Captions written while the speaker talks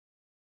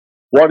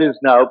What is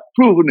now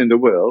proven in the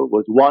world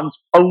was once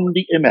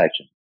only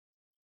imagined.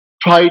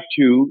 Try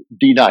to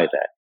deny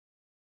that.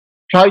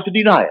 Try to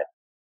deny it.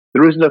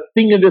 There isn't a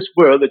thing in this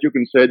world that you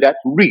can say that's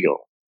real,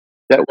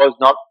 that was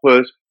not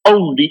first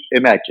only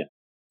imagined.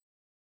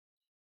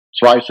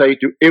 So I say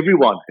to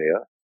everyone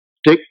here,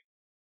 take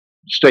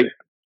the statement,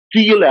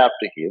 feel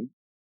after him,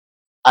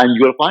 and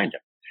you'll find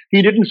him.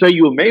 He didn't say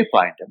you may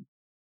find him.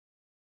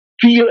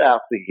 Feel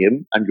after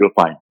him, and you'll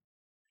find him.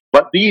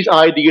 But these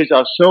ideas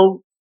are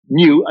so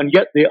new, and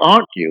yet they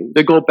aren't new.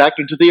 They go back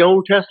into the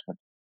Old Testament.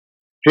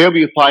 Here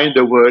we find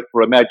the word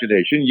for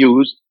imagination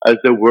used as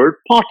the word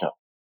potter.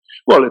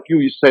 Well, if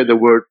you say the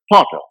word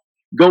potter,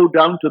 go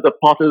down to the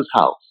potter's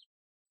house,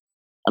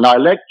 and I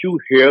let you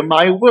hear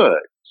my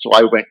word. So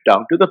I went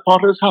down to the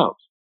potter's house,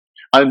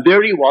 and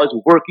there he was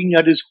working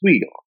at his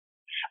wheel,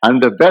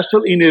 and the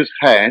vessel in his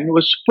hand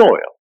was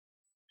spoiled.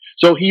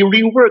 So he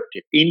reworked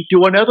it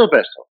into another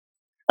vessel,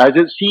 as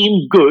it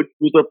seemed good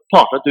to the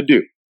potter to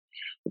do.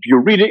 If you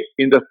read it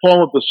in the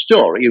form of the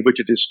story in which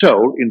it is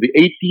told in the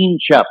 18th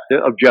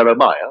chapter of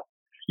Jeremiah,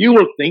 you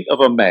will think of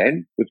a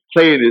man with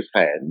clay in his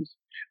hands,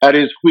 at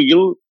his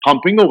wheel,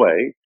 pumping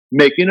away,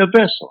 making a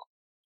vessel,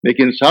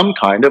 making some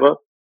kind of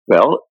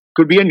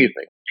could be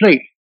anything,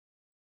 plate.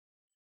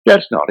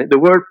 That's not it. The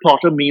word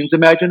potter means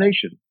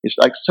imagination. It's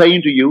like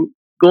saying to you,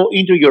 go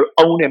into your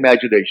own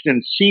imagination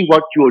and see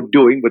what you're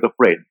doing with a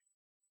friend.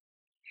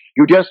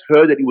 You just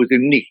heard that he was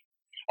in need.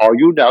 Are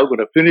you now going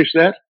to finish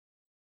that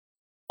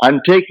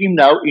and take him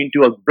now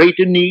into a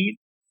greater need?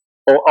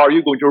 Or are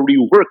you going to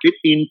rework it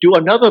into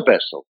another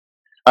vessel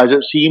as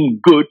it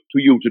seemed good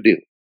to you to do?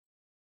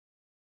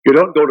 You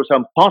don't go to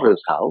some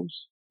potter's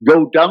house.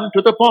 Go down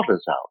to the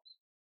potter's house.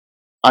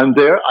 And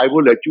there I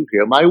will let you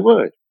hear my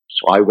word.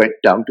 So I went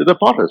down to the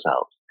potter's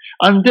house.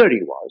 And there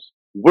he was,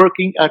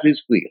 working at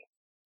his wheel.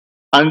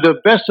 And the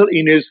vessel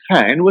in his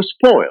hand was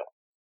spoiled.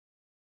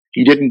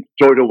 He didn't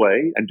throw it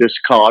away and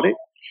discard it.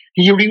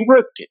 He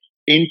reworked it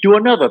into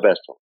another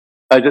vessel,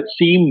 as it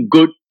seemed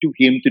good to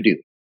him to do.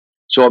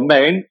 So a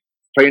man,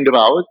 friend of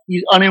ours,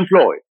 he's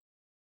unemployed.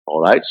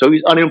 All right, so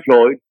he's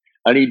unemployed,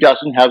 and he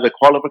doesn't have the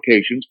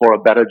qualifications for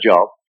a better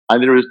job,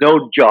 and there is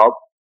no job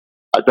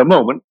at the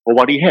moment for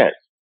what he has.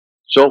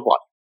 So what?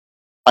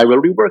 I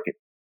will rework it.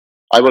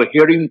 I will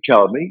hear him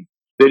tell me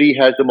that he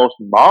has the most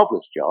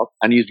marvelous job,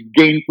 and he's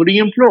gainfully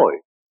employed.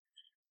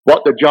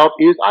 What the job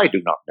is, I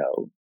do not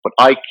know, but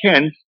I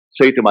can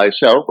say to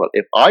myself, well,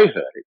 if I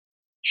heard it,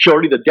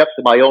 surely the depth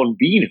of my own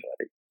being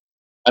heard it.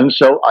 And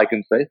so I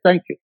can say,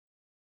 thank you.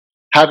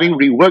 Having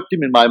reworked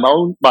him in my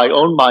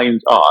own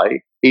mind's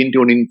eye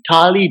into an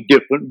entirely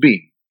different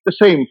being, the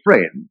same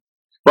friend,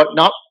 but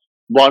not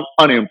one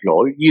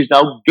unemployed, he is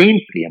now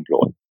gainfully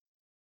employed.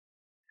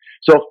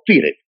 So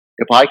feel it.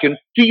 If I can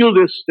feel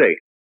this state,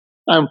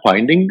 I'm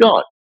finding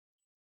God.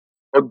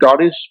 But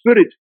God is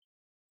spirit.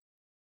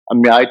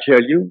 And may I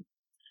tell you,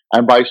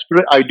 and by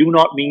spirit I do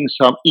not mean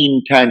some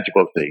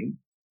intangible thing.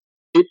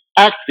 It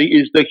actually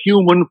is the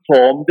human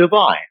form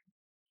divine.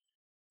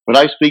 When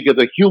I speak of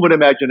the human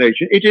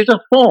imagination, it is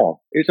a form,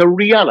 it's a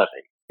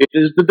reality, it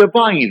is the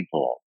divine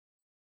form.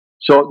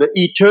 So the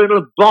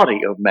eternal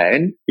body of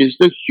man is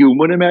the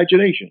human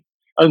imagination,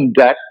 and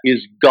that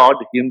is God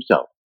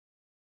himself.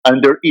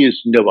 And there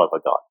is no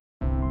other God.